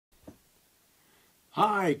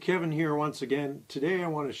Hi, Kevin here once again. Today I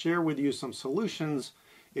want to share with you some solutions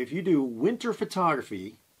if you do winter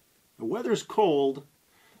photography. The weather's cold,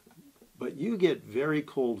 but you get very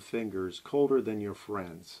cold fingers, colder than your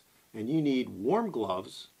friends. And you need warm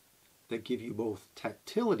gloves that give you both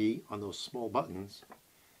tactility on those small buttons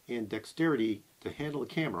and dexterity to handle the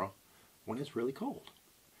camera when it's really cold.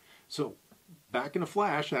 So, back in a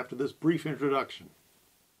flash after this brief introduction.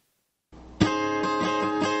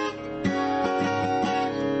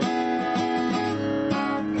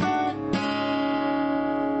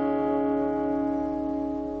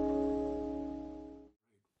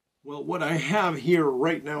 Well, what I have here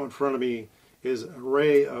right now in front of me is an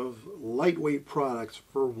array of lightweight products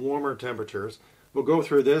for warmer temperatures. We'll go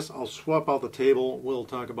through this. I'll swap out the table. We'll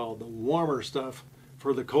talk about the warmer stuff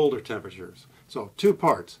for the colder temperatures. So, two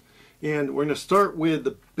parts. And we're going to start with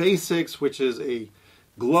the basics, which is a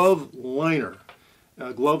glove liner.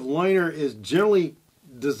 A glove liner is generally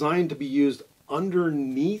designed to be used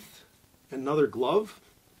underneath another glove.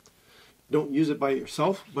 Don't use it by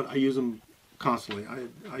yourself, but I use them constantly.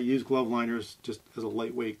 I use glove liners just as a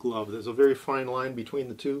lightweight glove. There's a very fine line between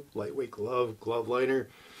the two, lightweight glove, glove liner.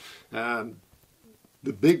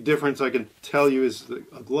 The big difference I can tell you is that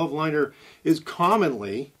a glove liner is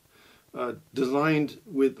commonly designed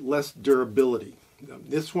with less durability.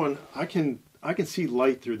 This one, I can see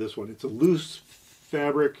light through this one. It's a loose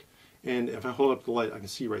fabric, and if I hold up the light, I can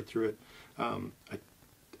see right through it.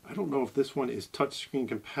 I don't know if this one is touchscreen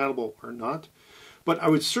compatible or not, but I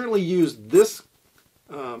would certainly use this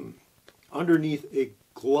underneath a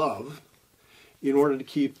glove in order to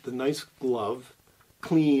keep the nice glove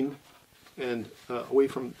clean and away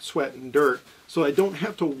from sweat and dirt, so I don't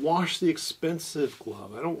have to wash the expensive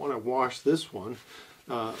glove. I don't want to wash this one.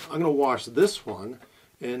 I'm going to wash this one,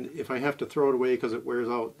 and if I have to throw it away because it wears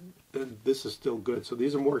out, then this is still good. So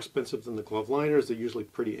these are more expensive than the glove liners. They're usually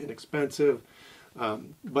pretty inexpensive,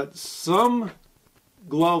 but some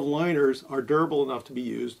glove liners are durable enough to be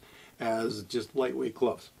used as just lightweight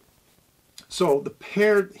gloves. So the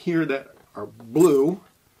pair here that are blue,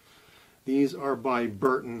 these are by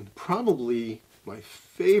Burton, probably my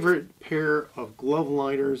favorite pair of glove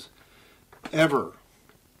liners ever,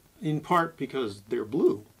 in part because they're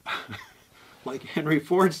blue. Like Henry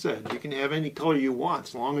Ford said, you can have any color you want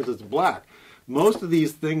as long as it's black. Most of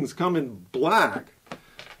these things come in black.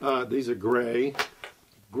 These are gray,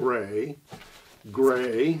 gray,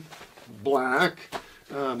 gray, black.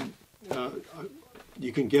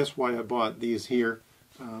 You can guess why I bought these here.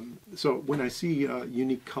 So when I see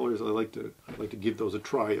unique colors, I like to give those a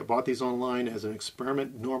try. I bought these online as an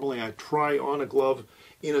experiment. Normally I try on a glove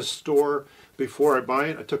in a store before I buy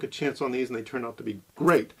it. I took a chance on these and they turned out to be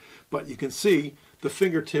great. But you can see the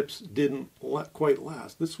fingertips didn't quite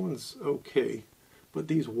last. This one's okay, but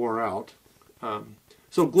these wore out.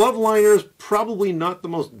 So glove liners, probably not the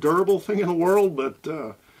most durable thing in the world,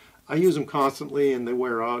 but I use them constantly and they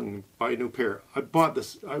wear out and buy a new pair. I bought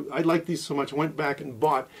this, I like these so much, I went back and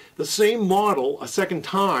bought the same model a second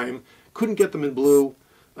time. Couldn't get them in blue.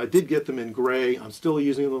 I did get them in gray. I'm still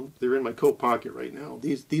using them. They're in my coat pocket right now.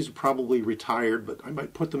 These are probably retired, but I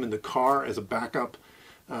might put them in the car as a backup.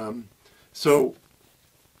 So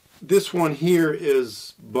this one here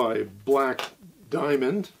is by Black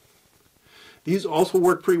Diamond. These also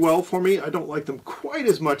work pretty well for me. I don't like them quite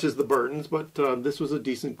as much as the Burtons, but this was a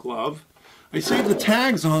decent glove. I saved the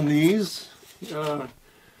tags on these.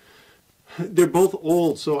 They're both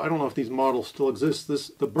old, so I don't know if these models still exist.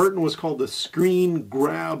 The Burton was called the Screen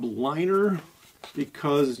Grab Liner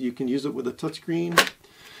because you can use it with a touchscreen.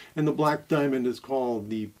 And the Black Diamond is called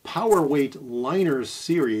the Power Weight Liners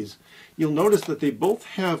series. You'll notice that they both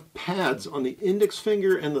have pads on the index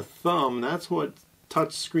finger and the thumb. That's what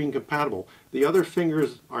touchscreen compatible. The other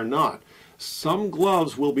fingers are not. Some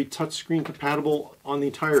gloves will be touchscreen compatible on the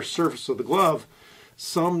entire surface of the glove.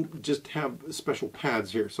 Some just have special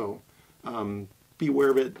pads here, so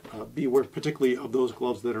beware of it. Beware particularly of those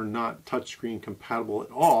gloves that are not touchscreen compatible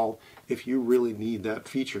at all if you really need that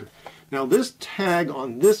feature. Now this tag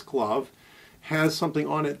on this glove has something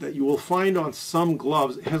on it that you will find on some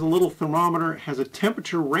gloves. It has a little thermometer, it has a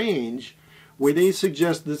temperature range where they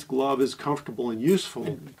suggest this glove is comfortable and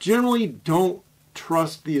useful. Generally don't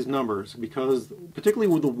trust these numbers because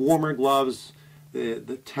particularly with the warmer gloves,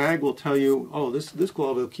 the tag will tell you, oh, this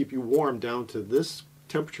glove will keep you warm down to this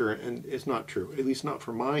temperature, and it's not true, at least not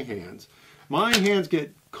for my hands. My hands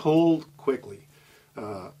get cold quickly.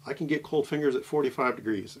 I can get cold fingers at 45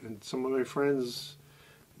 degrees, and some of my friends,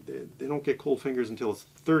 they don't get cold fingers until it's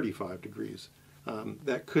 35 degrees.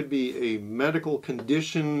 That could be a medical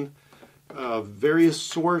condition various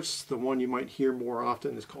sorts. The one you might hear more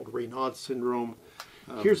often is called Raynaud syndrome.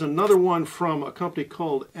 Here's another one from a company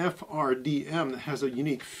called FRDM that has a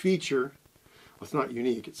unique feature. Well, it's not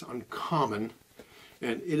unique, it's uncommon.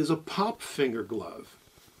 And it is a pop finger glove.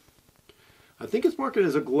 I think it's marketed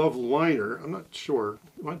as a glove liner. I'm not sure.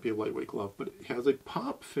 It might be a lightweight glove, but it has a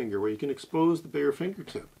pop finger where you can expose the bare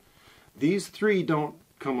fingertip. These three don't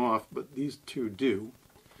come off, but these two do.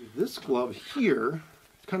 This glove here,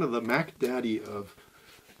 kind of the Mac Daddy of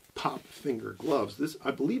pop finger gloves. This,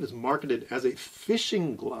 I believe, is marketed as a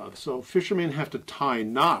fishing glove. So fishermen have to tie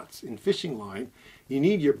knots in fishing line. You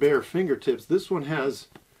need your bare fingertips. This one has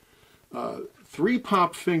 3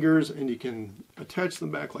 pop fingers, and you can attach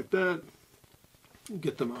them back like that.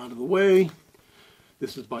 Get them out of the way.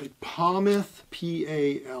 This is by Palmith,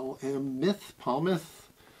 P-A-L-M, Myth, Palmith.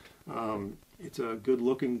 It's a good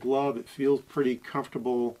looking glove. It feels pretty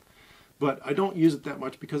comfortable, but I don't use it that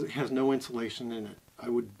much because it has no insulation in it.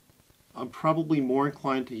 I'm probably more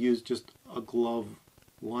inclined to use just a glove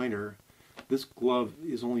liner. This glove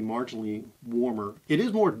is only marginally warmer. It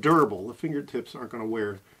is more durable. The fingertips aren't going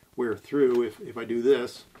to wear through if I do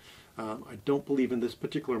this. I don't believe in this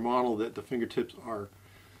particular model that the fingertips are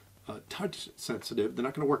touch sensitive. They're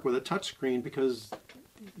not going to work with a touch screen because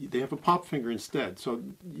they have a pop finger instead. So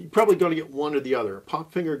you probably got to get one or the other. A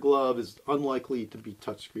pop finger glove is unlikely to be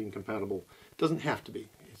touchscreen compatible. It doesn't have to be.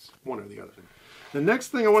 It's one or the other. The next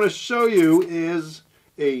thing I want to show you is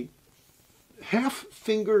a half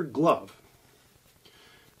finger glove.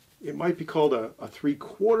 It might be called a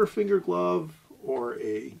 3/4 finger glove or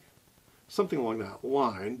something along that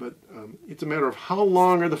line, but it's a matter of how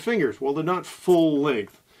long are the fingers. Well, they're not full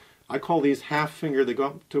length. I call these half finger. They go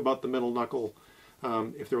up to about the middle knuckle.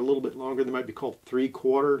 If they're a little bit longer, they might be called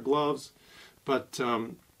 3/4 gloves. But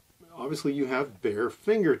obviously you have bare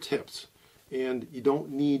fingertips, and you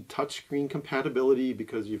don't need touchscreen compatibility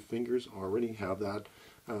because your fingers already have that.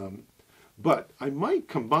 But I might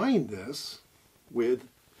combine this with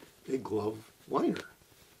a glove liner.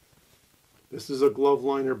 This is a glove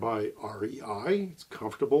liner by REI. It's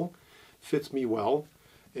comfortable, fits me well,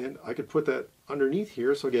 and I could put that underneath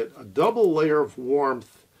here so I get a double layer of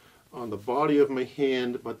warmth on the body of my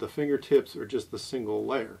hand, but the fingertips are just the single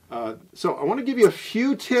layer. So I want to give you a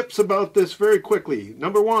few tips about this very quickly.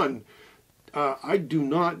 Number one, I do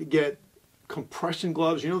not get compression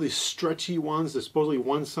gloves. You know, these stretchy ones, they're supposedly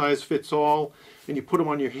one size fits all, and you put them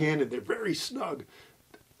on your hand and they're very snug.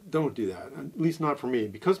 Don't do that, at least not for me.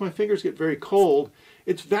 Because my fingers get very cold,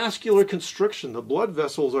 it's vascular constriction. The blood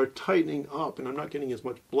vessels are tightening up and I'm not getting as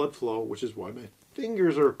much blood flow, which is why my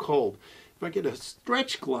fingers are cold. If I get a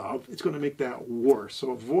stretch glove, it's going to make that worse. So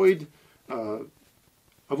avoid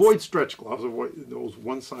stretch gloves, avoid those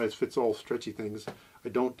one-size-fits-all stretchy things. I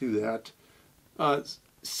don't do that.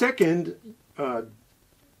 Second,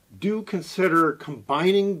 do consider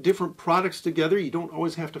combining different products together. You don't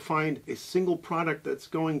always have to find a single product that's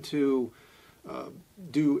going to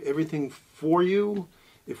do everything for you.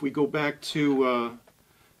 If we go back to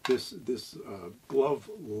this glove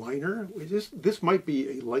liner, this might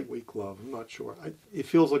be a lightweight glove. I'm not sure. It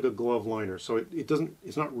feels like a glove liner, so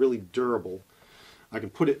it's not really durable. I can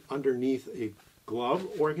put it underneath a glove,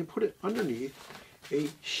 or I can put it underneath a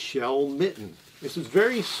shell mitten. This is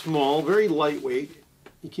very small, very lightweight.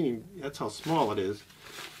 You can't even, that's how small it is.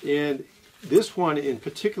 And this one in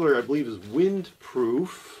particular, I believe, is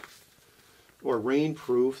windproof or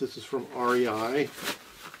rainproof. This is from REI.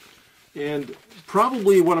 And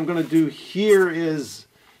probably what I'm going to do here is,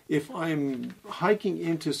 if I'm hiking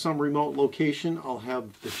into some remote location, I'll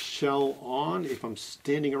have the shell on. If I'm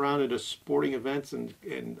standing around at a sporting event and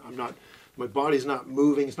my body's not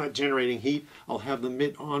moving, it's not generating heat, I'll have the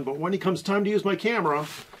mitt on. But when it comes time to use my camera,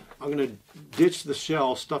 I'm going to ditch the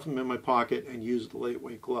shell, stuff them in my pocket, and use the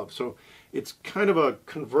lightweight glove. So it's kind of a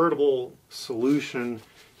convertible solution.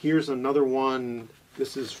 Here's another one.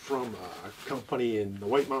 This is from a company in the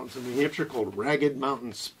White Mountains of New Hampshire called Ragged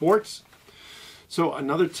Mountain Sports. So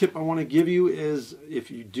another tip I want to give you is,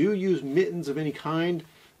 if you do use mittens of any kind,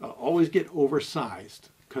 always get oversized,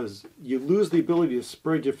 because you lose the ability to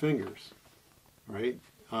spread your fingers, right?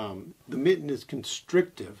 The mitten is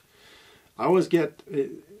constrictive. I always get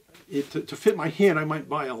to fit my hand. I might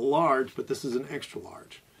buy a large, but this is an extra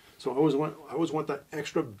large. So I always want that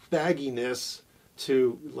extra bagginess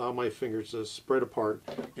to allow my fingers to spread apart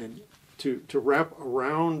and to wrap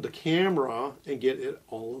around the camera and get at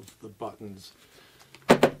all of the buttons.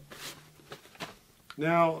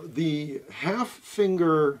 Now, the half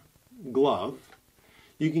finger glove,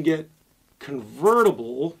 you can get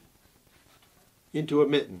convertible into a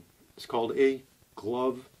mitten. It's called a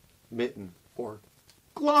glove mitten, or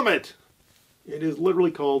glommet. It is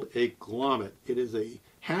literally called a glommet. It is a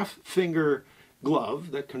half finger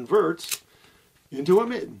glove that converts into a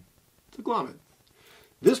mitten. It's a glommet.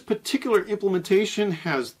 This particular implementation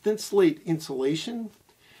has thin slate insulation,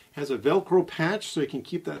 has a Velcro patch so you can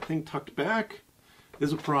keep that thing tucked back.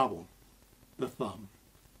 There's a problem, the thumb.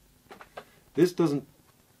 This doesn't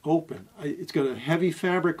open. It's got a heavy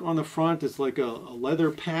fabric on the front. It's like a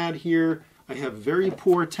leather pad here. I have very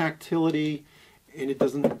poor tactility, and it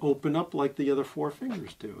doesn't open up like the other four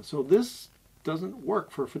fingers do. So this doesn't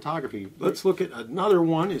work for photography. Let's look at another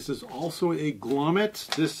one. This is also a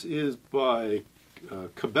glommet. This is by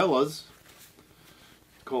Cabela's,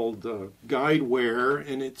 called Guideware,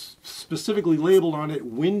 and it's specifically labeled on it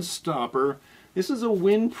Windstopper. This is a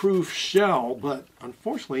windproof shell, but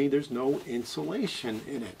unfortunately there's no insulation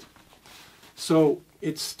in it. So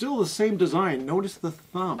it's still the same design. Notice the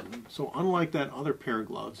thumb. So unlike that other pair of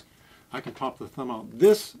gloves, I can pop the thumb out.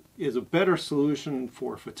 This is a better solution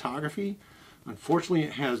for photography. Unfortunately,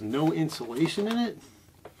 it has no insulation in it.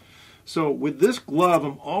 So with this glove,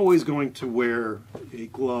 I'm always going to wear a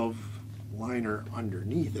glove liner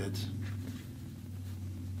underneath it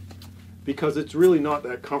because it's really not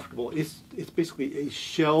that comfortable. It's basically a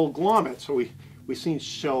shell glommet. So we've seen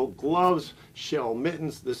shell gloves, shell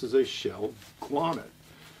mittens. This is a shell glommet.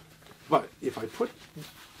 But if I put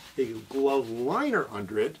a glove liner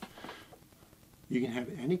under it, you can have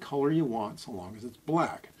any color you want so long as it's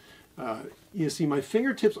black. You see, my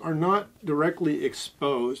fingertips are not directly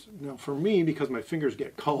exposed. Now for me, because my fingers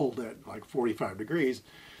get cold at like 45 degrees,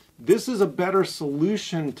 this is a better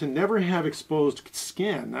solution to never have exposed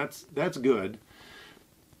skin. That's good.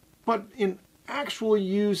 But in actual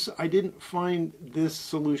use, I didn't find this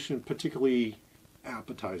solution particularly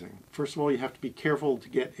appetizing. First of all, you have to be careful to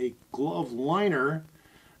get a glove liner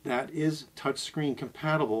that is touchscreen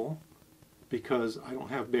compatible, because I don't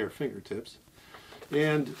have bare fingertips.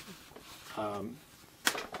 And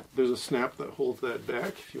there's a snap that holds that back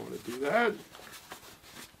if you want to do that.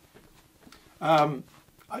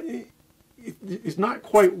 It's not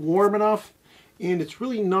quite warm enough, and it's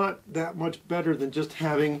really not that much better than just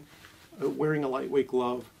having wearing a lightweight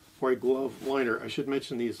glove or a glove liner. I should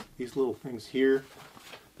mention these little things here.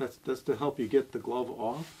 That's to help you get the glove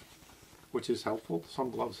off, which is helpful.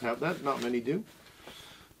 Some gloves have that, not many do.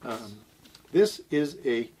 This is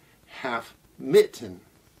a half mitten.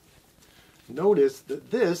 Notice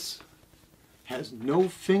that this has no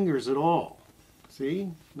fingers at all.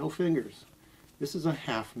 See? No fingers. This is a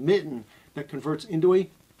half mitten that converts into a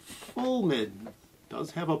full mitten. It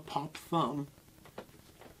does have a pop thumb.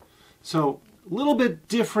 So a little bit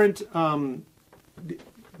different.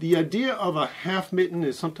 The idea of a half mitten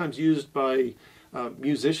is sometimes used by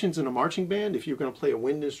musicians in a marching band. If you're going to play a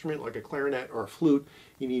wind instrument like a clarinet or a flute,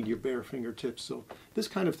 you need your bare fingertips. So this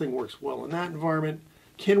kind of thing works well in that environment.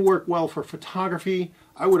 Can work well for photography.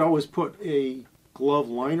 I would always put a glove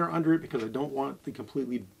liner under it because I don't want the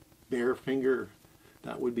completely bare finger.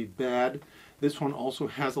 That would be bad. This one also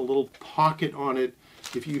has a little pocket on it.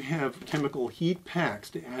 If you have chemical heat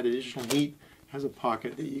packs to add additional heat, it has a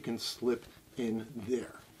pocket that you can slip in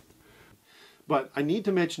there. But I need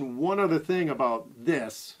to mention one other thing about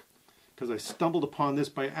this, because I stumbled upon this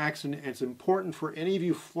by accident, and it's important for any of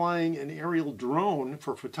you flying an aerial drone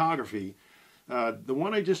for photography. The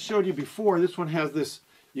one I just showed you before, this one has this,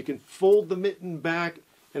 you can fold the mitten back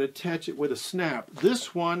and attach it with a snap.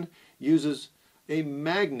 This one uses a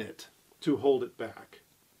magnet to hold it back.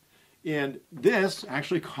 And this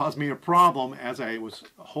actually caused me a problem as I was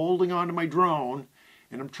holding onto my drone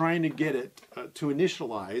and I'm trying to get it to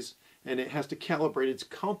initialize, and it has to calibrate its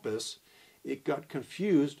compass. It got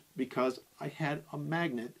confused because I had a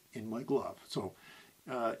magnet in my glove. So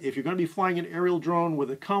if you're going to be flying an aerial drone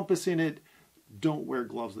with a compass in it, don't wear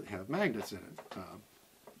gloves that have magnets in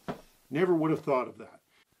it. Never would have thought of that.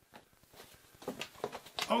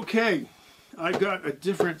 Okay, I got a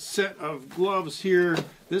different set of gloves here.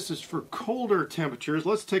 This is for colder temperatures.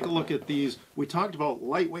 Let's take a look at these. We talked about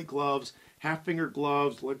lightweight gloves, half finger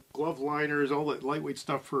gloves, glove liners, all that lightweight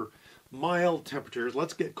stuff for mild temperatures.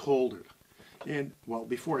 Let's get colder. And well,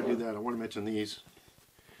 before I do that, I want to mention these.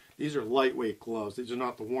 These are lightweight gloves. These are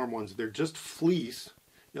not the warm ones. They're just fleece.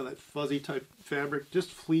 You know, that fuzzy type fabric, just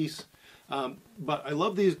fleece. But I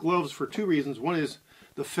love these gloves for two reasons. One is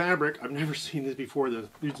the fabric. I've never seen this before. These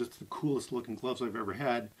are just the coolest looking gloves I've ever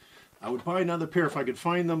had. I would buy another pair if I could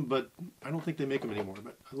find them, but I don't think they make them anymore.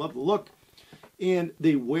 But I love the look. And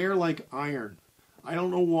they wear like iron. I don't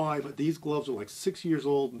know why, but these gloves are like 6 years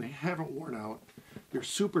old and they haven't worn out. They're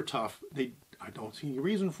super tough. I don't see any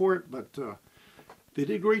reason for it, but they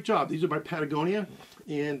did a great job. These are by Patagonia,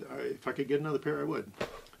 and if I could get another pair, I would.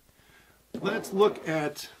 let's look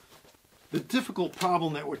at the difficult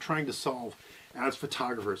problem that we're trying to solve as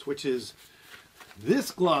photographers, which is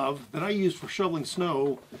this glove that I use for shoveling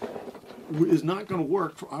snow is not going to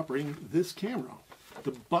work for operating this camera.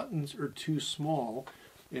 The buttons are too small,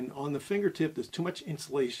 and on the fingertip there's too much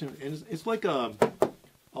insulation, and it's like a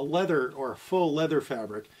leather or a faux leather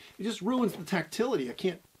fabric. It just ruins the tactility. I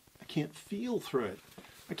can't feel through it.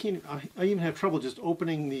 I even have trouble just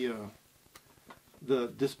opening the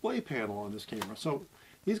display panel on this camera. So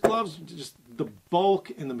these gloves, just the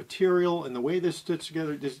bulk and the material and the way they're stitched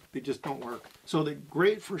together, they just don't work. So they're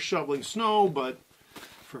great for shoveling snow, but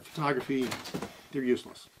for photography, they're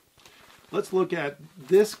useless. Let's look at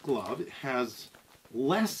this glove. It has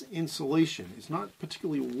less insulation. It's not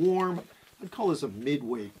particularly warm. I'd call this a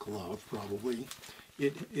mid-weight glove, probably.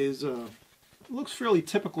 It looks fairly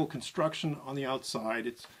typical construction on the outside.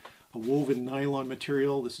 It's a woven nylon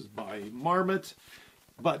material. This is by Marmot.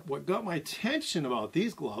 But what got my attention about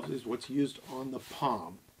these gloves is what's used on the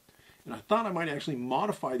palm. And I thought I might actually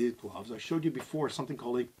modify these gloves. I showed you before something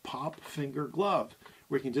called a pop finger glove,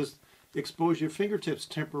 where you can just expose your fingertips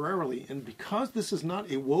temporarily. And because this is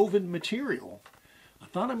not a woven material, I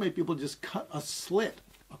thought I might be able to just cut a slit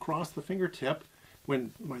across the fingertip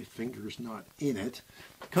when my finger's not in it.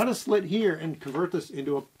 Cut a slit here and convert this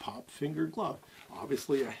into a pop finger glove.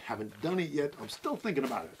 Obviously, I haven't done it yet. I'm still thinking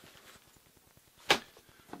about it.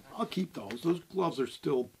 I'll keep those. Those gloves are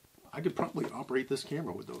still, I could probably operate this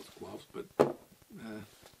camera with those gloves, but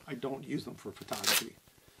I don't use them for photography.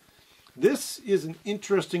 This is an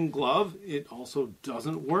interesting glove. It also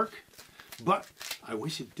doesn't work, but I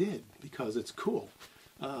wish it did because it's cool.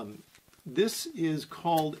 This is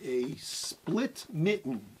called a split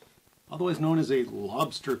mitten, otherwise known as a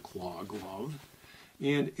lobster claw glove.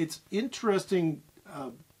 And it's interesting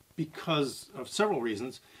because of several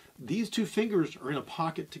reasons. These two fingers are in a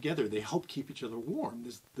pocket together. They help keep each other warm.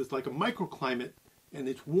 There's like a microclimate, and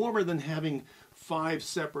it's warmer than having 5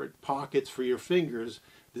 separate pockets for your fingers.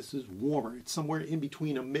 This is warmer. It's somewhere in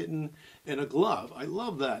between a mitten and a glove. I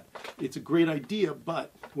love that. It's a great idea,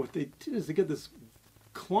 but what they did is they get this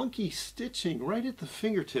clunky stitching right at the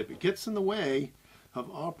fingertip. It gets in the way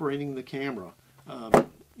of operating the camera.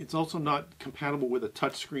 It's also not compatible with a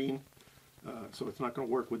touch screen, so it's not going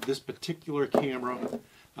to work with this particular camera.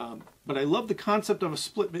 But I love the concept of a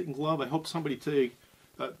split mitten glove. I hope somebody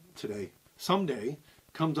someday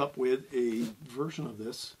comes up with a version of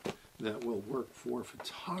this that will work for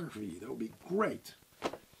photography. That would be great.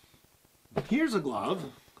 Here's a glove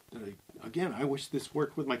that again, I wish this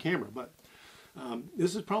worked with my camera, but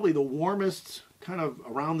this is probably the warmest kind of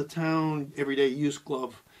around the town everyday use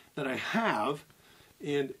glove that I have,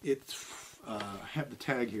 and it's I have the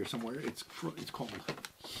tag here somewhere. It's called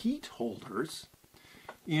Heat Holders.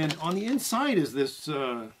 And on the inside is this,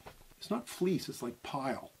 it's not fleece, it's like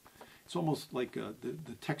pile. It's almost like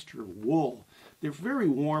the texture of wool. They're very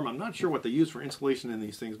warm. I'm not sure what they use for insulation in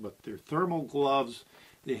these things, but they're thermal gloves.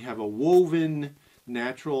 They have a woven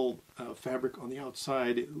natural fabric on the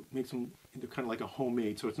outside. It makes them into kind of like a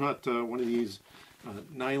homemade. So it's not one of these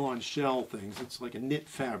nylon shell things. It's like a knit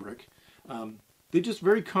fabric. They're just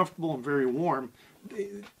very comfortable and very warm.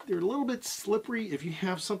 They're a little bit slippery. If you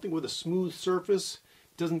have something with a smooth surface,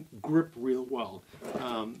 doesn't grip real well.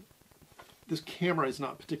 This camera is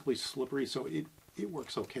not particularly slippery, so it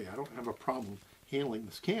works okay. I don't have a problem handling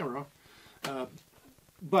this camera,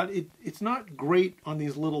 but it's not great on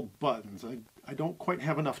these little buttons. I don't quite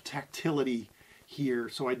have enough tactility here,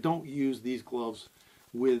 so I don't use these gloves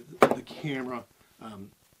with the camera.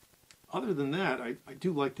 Other than that, I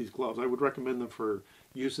do like these gloves. I would recommend them for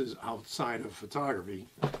uses outside of photography.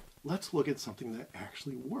 Let's look at something that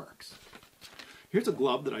actually works. Here's a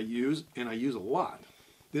glove that I use, and I use a lot.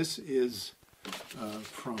 This is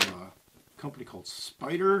from a company called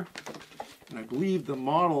Spider, and I believe the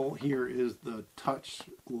model here is the Touch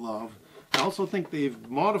glove. I also think they've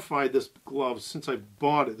modified this glove since I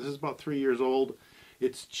bought it. This is about 3 years old.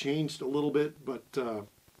 It's changed a little bit, but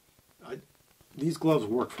these gloves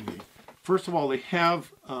work for me. First of all, they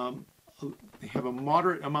have a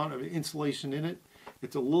moderate amount of insulation in it.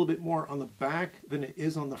 It's a little bit more on the back than it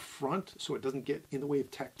is on the front, so it doesn't get in the way of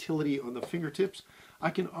tactility on the fingertips. I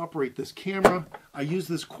can operate this camera. I use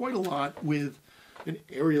this quite a lot with an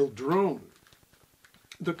aerial drone.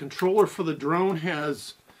 The controller for the drone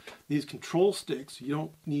has these control sticks. You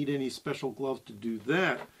don't need any special gloves to do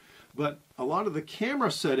that, but a lot of the camera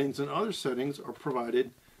settings and other settings are provided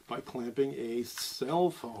by clamping a cell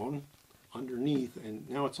phone underneath, and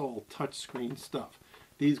now it's all touchscreen stuff.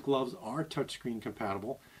 These gloves are touchscreen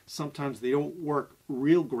compatible. Sometimes they don't work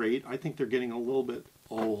real great. I think they're getting a little bit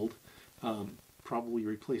old. probably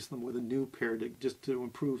replace them with a new pair just to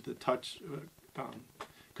improve the touch,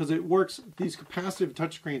 because it works. These capacitive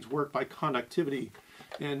touchscreens work by conductivity,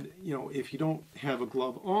 and if you don't have a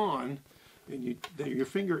glove on, and your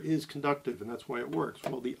finger is conductive, and that's why it works.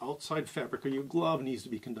 Well, the outside fabric of your glove needs to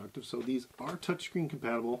be conductive, so these are touchscreen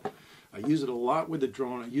compatible. I use it a lot with the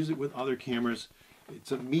drone. I use it with other cameras.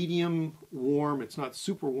 It's a medium warm. It's not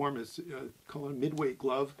super warm. It's called a mid-weight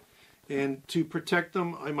glove. And to protect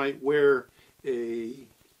them, I might wear a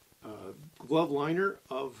glove liner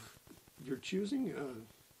of your choosing,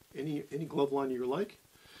 any glove liner you like,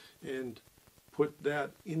 and put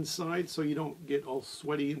that inside so you don't get all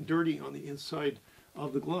sweaty and dirty on the inside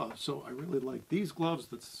of the glove. So I really like these gloves.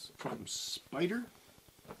 That's from Spider.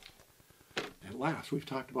 At last, we've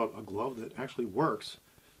talked about a glove that actually works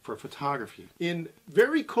for photography. In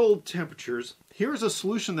very cold temperatures, here's a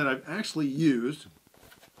solution that I've actually used.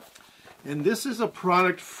 And this is a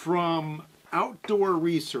product from Outdoor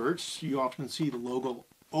Research. You often see the logo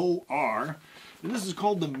OR. And this is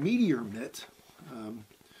called the Meteor Mitt.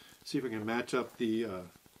 See if I can match up the...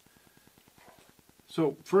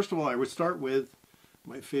 So first of all, I would start with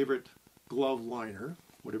my favorite glove liner,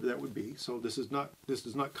 whatever that would be. So this does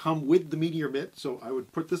not come with the Meteor Mitt. So I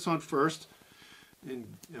would put this on first. And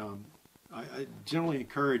I generally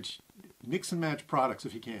encourage mix and match products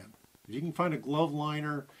if you can. If you can find a glove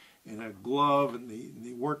liner and a glove and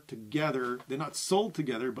they work together, they're not sold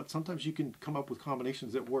together, but sometimes you can come up with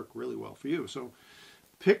combinations that work really well for you. So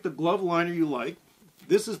pick the glove liner you like.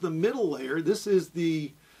 This is the middle layer. This is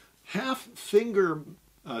the half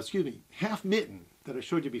mitten that I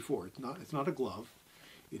showed you before. It's not a glove.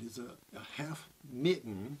 It is a half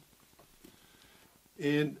mitten.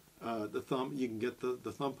 And the thumb, you can get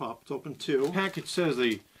the thumb pop. It's open too. The package says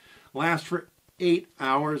they last for 8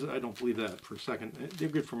 hours. I don't believe that for a second. They're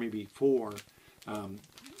good for maybe 4.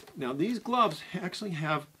 Now these gloves actually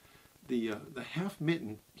have the half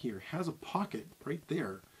mitten here has a pocket right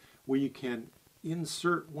there where you can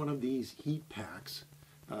insert one of these heat packs.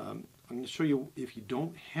 I'm going to show you, if you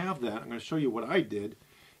don't have that, I'm going to show you what I did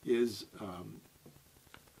is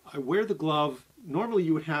I wear the glove. Normally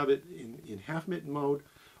you would have it in half mitten mode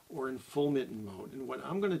or in full mitten mode. And what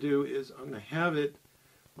I'm going to do is I'm going to have it,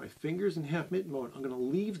 my fingers in half mitten mode. I'm going to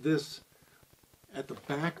leave this at the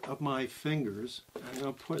back of my fingers. I'm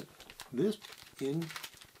going to put this in,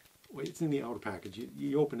 wait, it's in the outer package.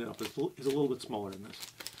 You open it up, it's a little bit smaller than this.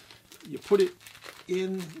 You put it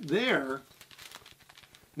in there.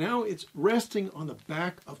 Now it's resting on the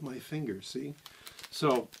back of my fingers, see?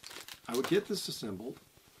 So I would get this assembled,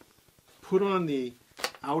 put on the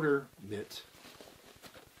outer mitt.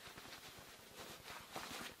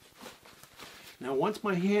 Now once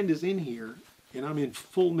my hand is in here and I'm in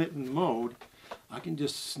full mitten mode, I can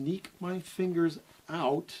just sneak my fingers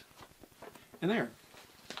out, and there.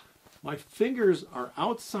 My fingers are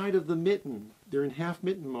outside of the mitten. They're in half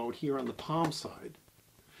mitten mode here on the palm side.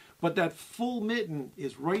 But that full mitten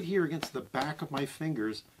is right here against the back of my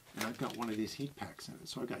fingers, and I've got one of these heat packs in it.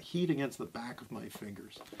 So I've got heat against the back of my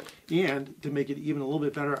fingers. And to make it even a little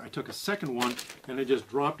bit better, I took a second one and I just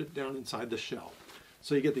dropped it down inside the shell.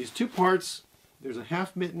 So you get these two parts. There's a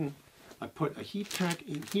half mitten. I put a heat pack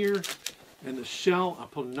in here, and the shell, I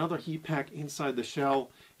put another heat pack inside the shell,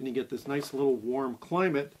 and you get this nice little warm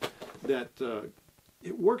climate that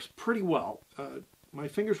it works pretty well. My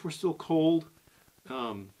fingers were still cold,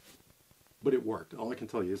 but it worked. All I can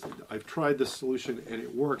tell you is that I've tried this solution and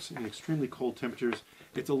it works in extremely cold temperatures.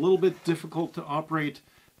 It's a little bit difficult to operate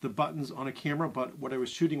the buttons on a camera, but what I was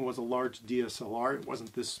shooting was a large DSLR. It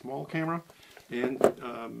wasn't this small camera. And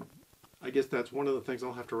I guess that's one of the things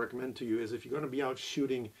I'll have to recommend to you is if you're going to be out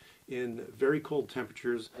shooting in very cold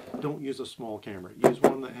temperatures, don't use a small camera. Use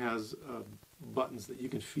one that has buttons that you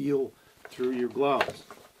can feel through your gloves.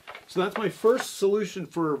 So that's my first solution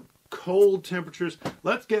for cold temperatures.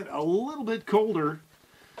 Let's get a little bit colder.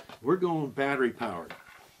 We're going battery powered.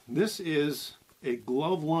 This is a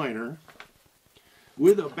glove liner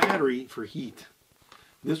with a battery for heat.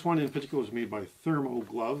 This one in particular was made by Thermo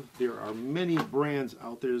Glove. There are many brands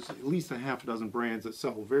out there. There's at least a half a dozen brands that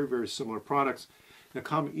sell very, very similar products that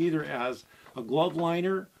come either as a glove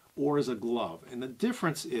liner or as a glove. And the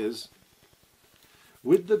difference is,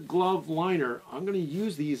 with the glove liner, I'm going to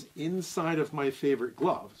use these inside of my favorite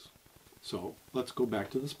gloves. So let's go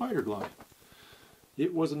back to the Spider glove.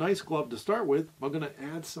 It was a nice glove to start with, but I'm going to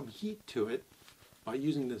add some heat to it by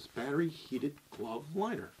using this battery heated glove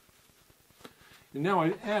liner. And now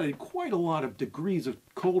I've added quite a lot of degrees of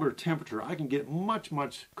colder temperature. I can get much,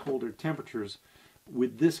 much colder temperatures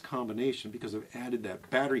with this combination because I've added that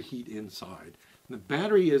battery heat inside. And the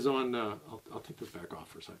battery is on, I'll take this back off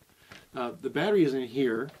for a second. The battery is in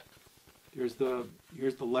here. Here's the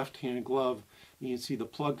left-hand glove. You can see the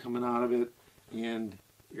plug coming out of it, and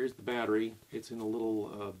here's the battery. It's in a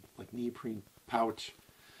little like neoprene pouch,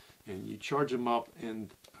 and you charge them up and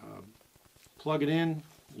plug it in.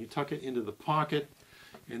 You tuck it into the pocket,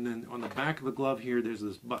 and then on the back of the glove here, there's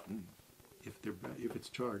this button. If it's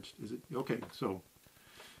charged, is it okay? So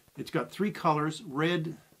it's got 3 colors: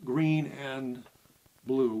 red, green, and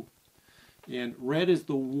blue. And red is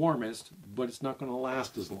the warmest, but it's not going to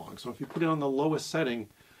last as long. So if you put it on the lowest setting,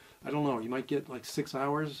 I don't know, you might get like 6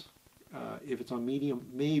 hours. If it's on medium,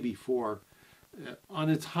 maybe 4. On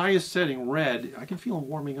its highest setting, red, I can feel them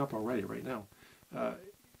warming up already right now.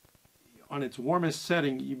 On its warmest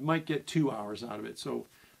setting, you might get 2 hours out of it. So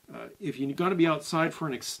if you're going to be outside for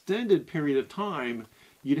an extended period of time,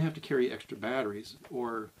 you'd have to carry extra batteries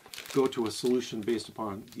or go to a solution based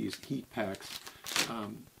upon these heat packs.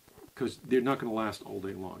 Because they're not going to last all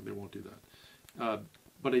day long. They won't do that.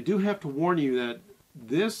 But I do have to warn you that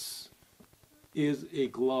this is a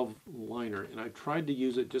glove liner, and I've tried to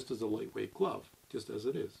use it just as a lightweight glove, just as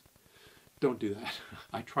it is. Don't do that.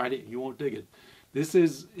 I tried it, and you won't dig it.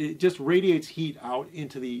 It just radiates heat out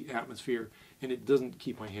into the atmosphere, and it doesn't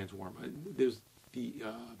keep my hands warm. There's the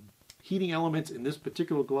heating elements in this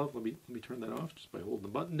particular glove. Let me turn that off just by holding the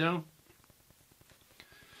button down.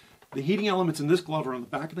 The heating elements in this glove are on the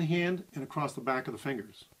back of the hand and across the back of the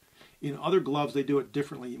fingers. In other gloves, they do it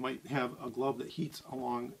differently. You might have a glove that heats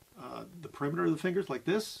along the perimeter of the fingers like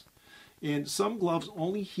this. And some gloves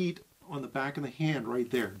only heat on the back of the hand right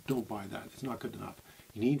there. Don't buy that. It's not good enough.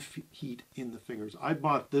 You need heat in the fingers. I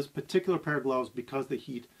bought this particular pair of gloves because they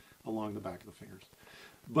heat along the back of the fingers.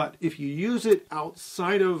 But if you use it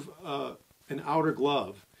outside of an outer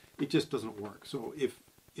glove, it just doesn't work. So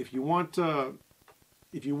if you want a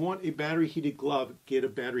battery heated glove, get a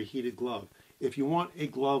battery heated glove. If you want a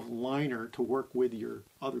glove liner to work with your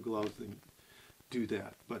other gloves, then do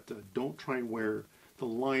that. But don't try and wear the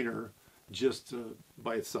liner just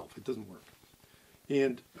by itself. It doesn't work.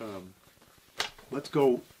 And let's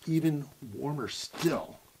go even warmer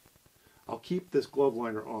still. I'll keep this glove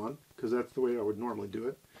liner on because that's the way I would normally do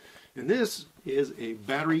it. And this is a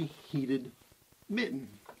battery heated mitten.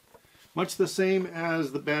 Much the same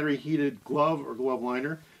as the battery heated glove or glove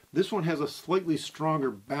liner. This one has a slightly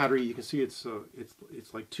stronger battery. You can see it's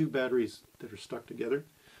like 2 batteries that are stuck together.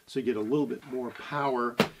 So you get a little bit more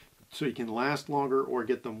power so you can last longer or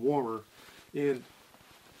get them warmer. And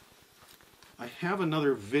I have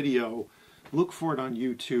another video, look for it on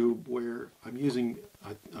YouTube, where I'm using,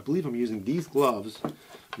 I believe I'm using these gloves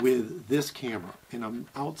with this camera. And I'm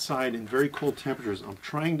outside in very cold temperatures. I'm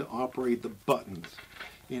trying to operate the buttons.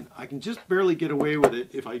 And I can just barely get away with it.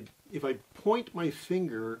 If I point my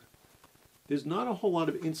finger, there's not a whole lot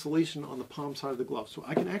of insulation on the palm side of the glove. So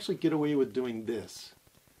I can actually get away with doing this.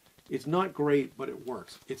 It's not great, but it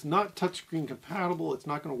works. It's not touchscreen compatible. It's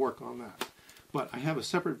not going to work on that. But I have a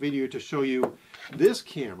separate video to show you this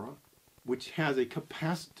camera, which has a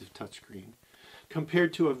capacitive touchscreen,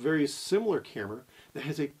 compared to a very similar camera that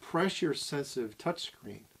has a pressure-sensitive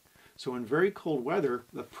touchscreen. So in very cold weather,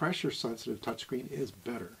 the pressure-sensitive touchscreen is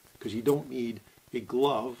better because you don't need a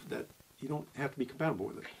glove that you don't have to be compatible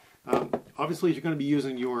with it. Obviously, if you're going to be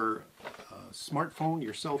using your smartphone,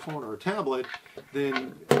 your cell phone, or a tablet,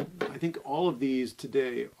 then I think all of these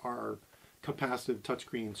today are capacitive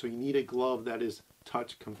touchscreens. So you need a glove that is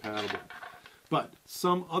touch compatible. But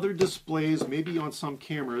some other displays, maybe on some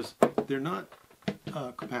cameras, they're not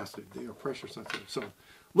capacitive. They are pressure sensitive. So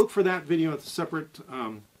look for that video. It's separate.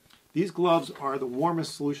 These gloves are the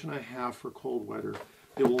warmest solution I have for cold weather.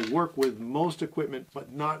 They will work with most equipment,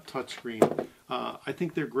 but not touchscreen. I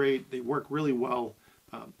think they're great. They work really well.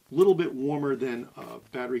 A little bit warmer than a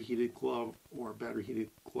battery heated glove or a battery heated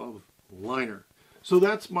glove liner. So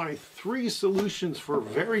that's my 3 solutions for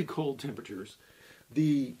very cold temperatures.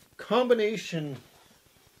 The combination,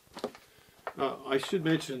 I should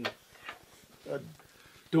mention,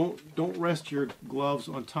 don't rest your gloves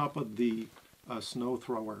on top of the snow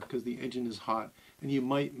thrower because the engine is hot and you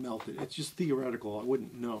might melt it. It's just theoretical. I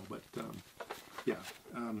wouldn't know, but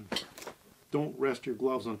don't rest your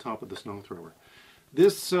gloves on top of the snow thrower.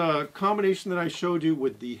 This combination that I showed you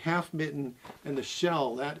with the half mitten and the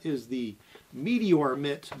shell, that is the Meteor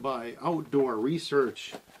Mitt by Outdoor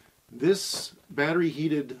Research. This battery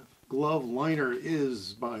heated glove liner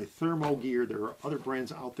is by Thermo Gear. There are other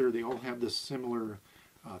brands out there. They all have this similar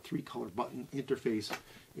 3-color button interface.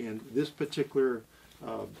 And this particular,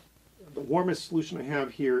 the warmest solution I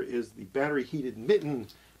have here is the battery heated mitten,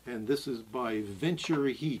 and this is by Venture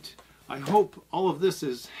Heat. I hope all of this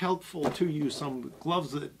is helpful to you. Some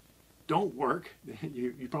gloves that don't work.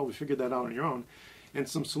 You probably figured that out on your own. And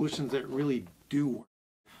some solutions that really do work.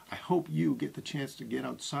 I hope you get the chance to get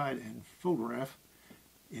outside and photograph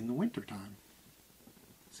in the wintertime.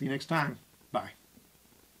 See you next time. Bye.